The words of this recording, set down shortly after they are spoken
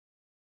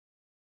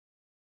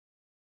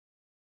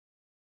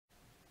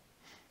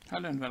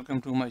Hello and welcome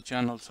to my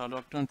channel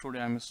Salocton. Today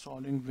I am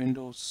installing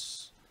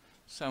Windows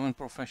 7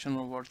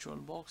 Professional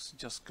VirtualBox.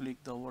 Just click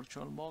the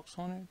VirtualBox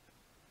on it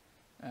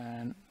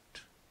and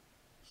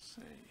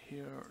say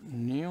here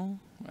new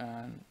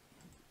and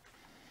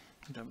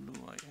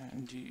WINDOWS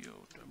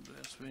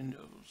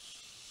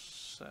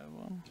Windows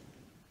 7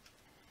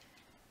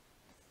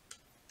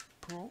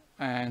 Pro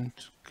and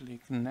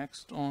click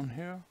next on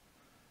here,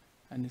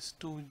 and it's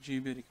 2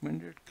 GB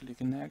recommended. Click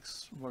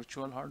next.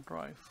 Virtual hard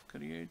drive,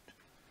 create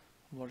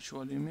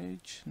virtual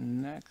image,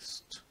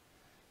 next,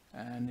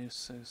 and it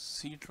says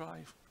C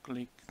drive.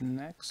 Click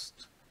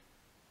next,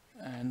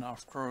 and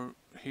after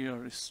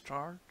here is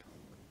start,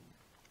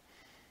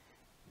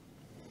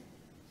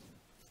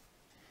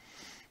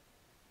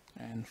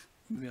 and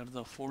where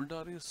the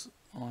folder is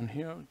on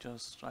here,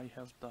 just I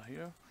have the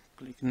here.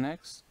 Click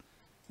next,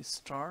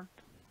 start,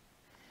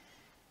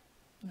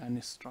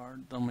 and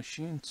start the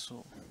machine.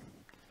 So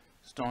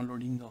it's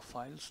downloading the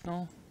files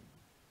now.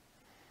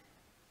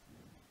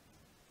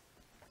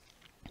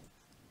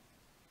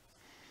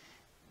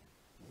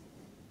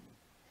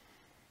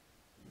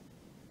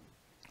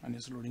 And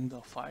it's loading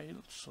the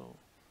file. So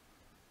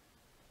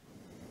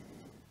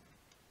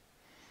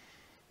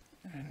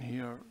and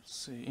here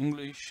say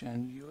English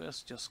and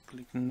US, just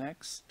click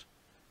next,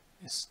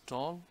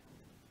 install,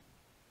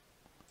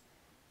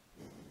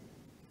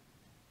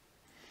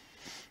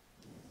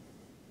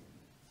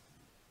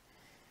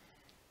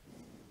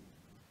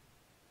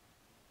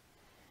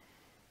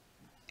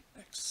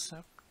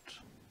 accept,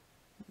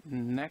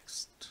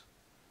 next,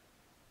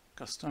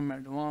 custom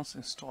advanced,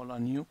 install a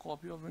new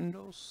copy of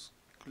Windows.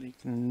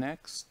 Click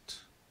next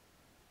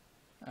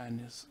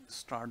and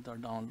start the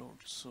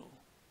download. So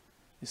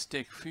it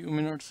takes few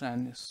minutes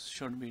and it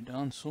should be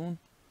done soon.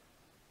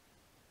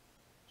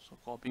 So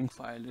copying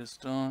file is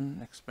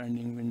done,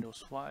 expanding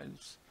Windows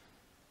files,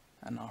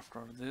 and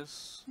after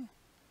this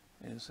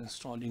is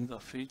installing the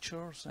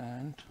features,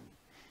 and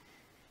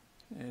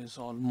is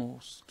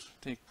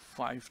almost take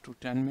 5 to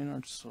 10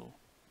 minutes.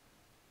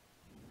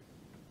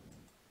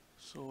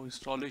 So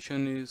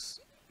installation is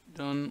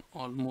done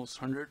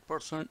almost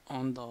 100%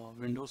 on the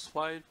Windows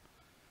file,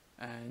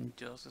 and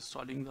just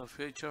installing the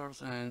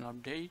features and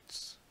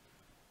updates,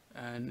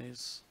 and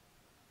is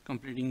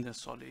completing the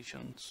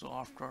installation. So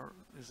after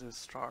this is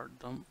start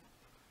the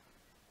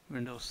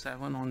Windows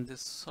 7 on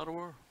this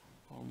server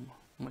or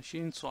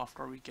machine. So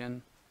after we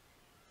can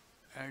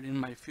add in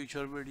my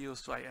future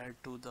videos, so I add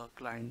to the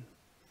client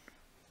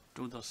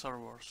to the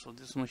server. So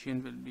this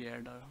machine will be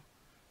add a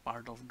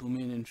part of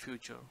domain in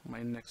future,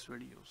 my next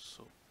videos.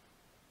 So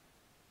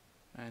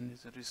and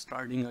is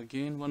restarting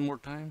again one more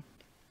time.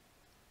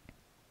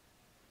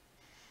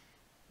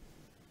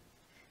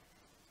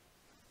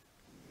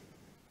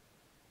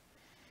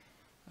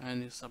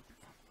 And it's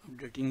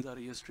updating the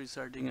registry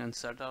setting and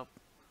setup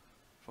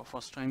for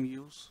first time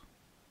use.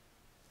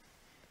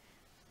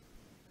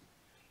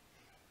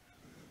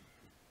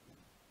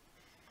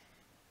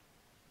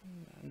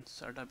 And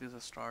setup is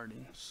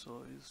starting.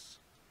 So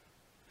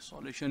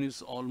installation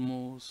is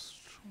almost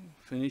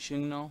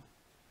finishing now.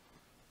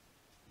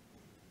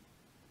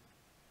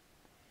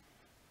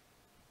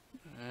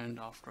 And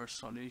after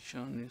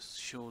installation is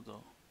show the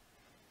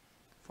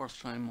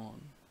first time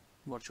on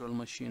virtual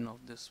machine of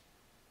this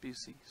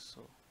PC.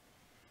 So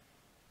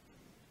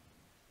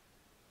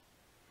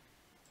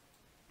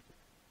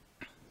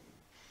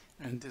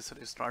and this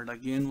restart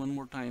again one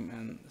more time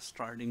and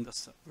starting the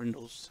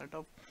Windows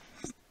setup.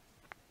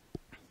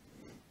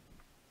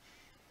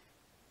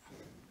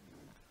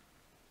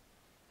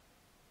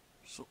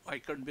 So I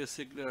cut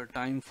basically a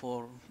time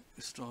for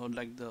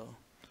like the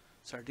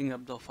setting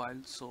up the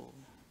file. So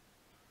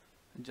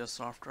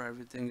just after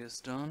everything is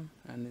done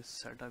and its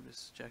setup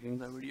is checking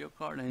the video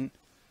card and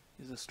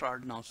is a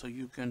start now. So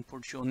you can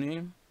put your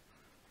name.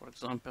 For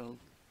example,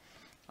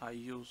 I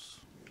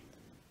use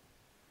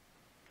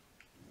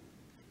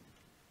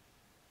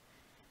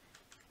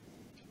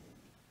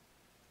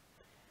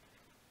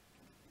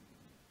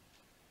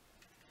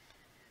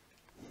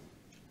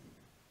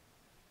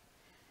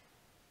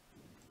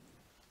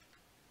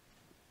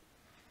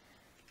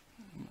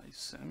my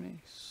semi.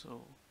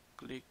 So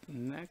click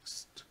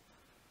next,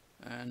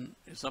 and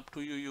it's up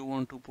to you. You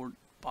want to put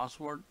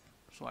password,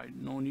 so I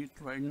no need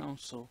right now.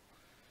 So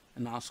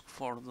and ask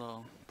for the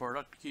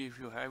product key. If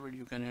you have it,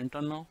 you can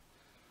enter now,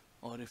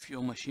 or if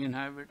your machine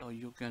have it, or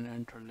you can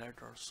enter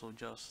later. So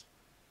just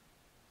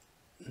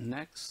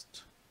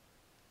next,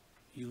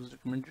 use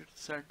recommended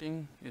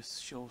setting. It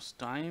shows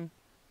time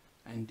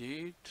and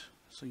date,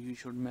 so you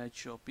should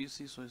match your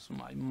PC. So it's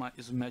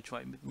is match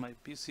with my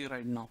PC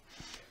right now.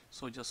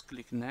 So just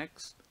click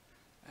next,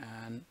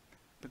 and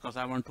because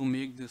I want to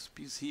make this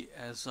PC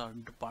as a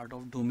part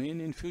of domain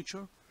in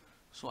future,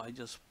 so I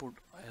just put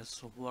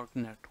as a work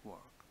network.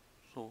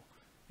 So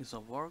it's a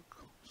work,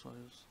 so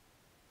it's,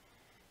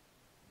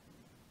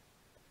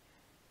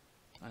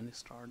 and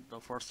start the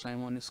first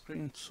time on the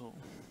screen. So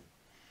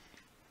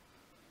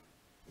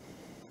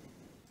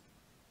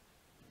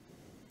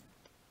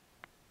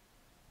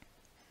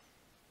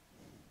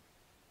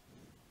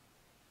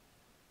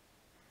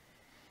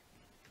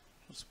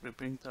Just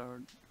preparing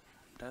the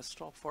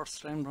desktop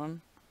first time run,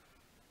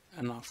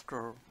 and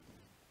after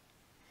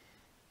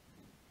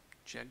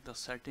check the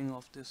setting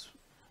of this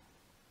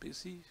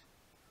PC.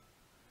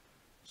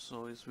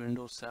 So is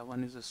Windows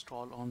 7 is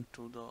installed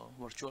onto the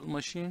virtual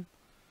machine,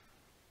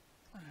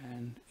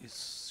 and it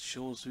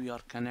shows we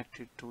are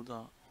connected to the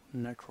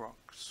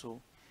network.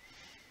 So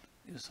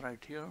it's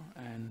right here,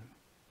 and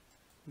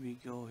we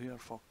go here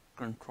for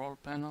control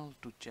panel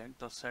to check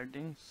the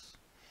settings,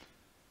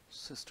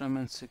 system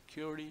and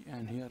security,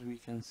 and here we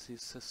can see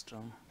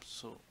system.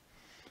 So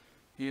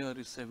here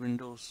is a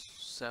Windows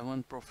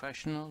 7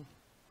 professional,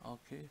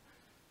 okay,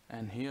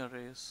 and here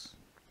is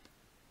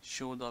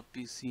show the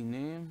PC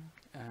name,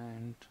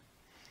 and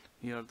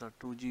here the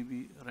 2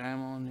 GB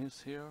RAM on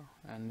is here,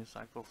 and it's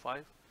Cycle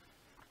 5,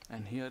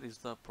 and here is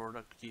the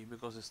product key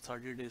because it's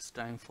 30 days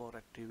time for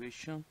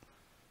activation.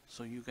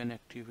 So you can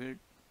activate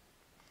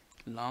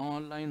now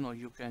online, or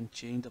you can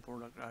change the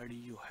product ID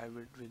you have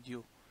it with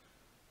you.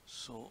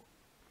 So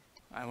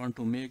I want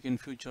to make in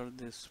future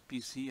this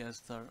PC as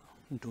the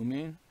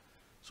domain.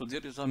 So there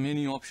is a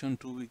many option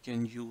too we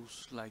can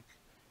use like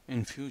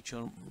in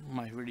future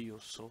my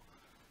videos. So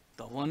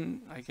the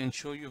one I can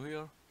show you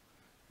here,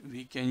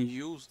 we can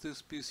use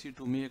this PC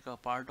to make a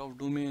part of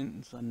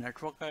domain the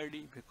network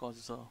ID,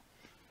 because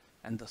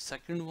and the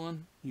second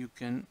one you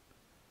can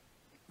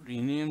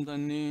rename the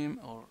name,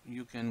 or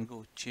you can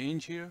go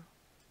change here,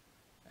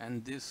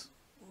 and this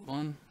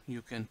one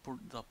you can put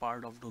the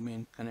part of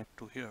domain connect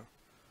to here.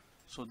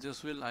 So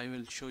this I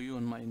will show you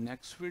in my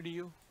next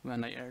video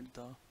when I add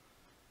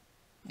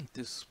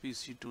this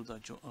PC to the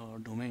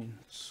domain.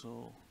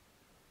 So,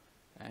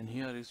 and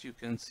here is you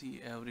can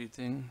see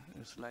everything.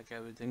 It's like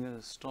everything is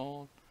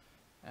installed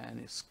and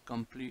it's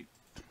complete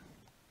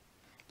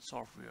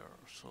software.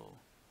 So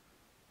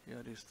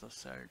here is the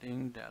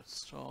setting,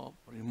 desktop,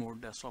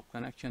 remote desktop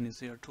connection is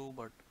here too,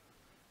 but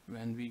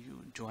when we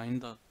join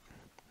the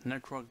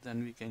network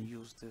then we can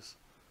use this.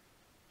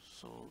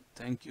 So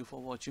thank you for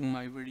watching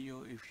my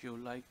video. If you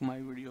like my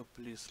video,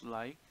 please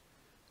like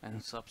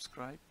and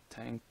subscribe.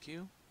 Thank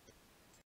you.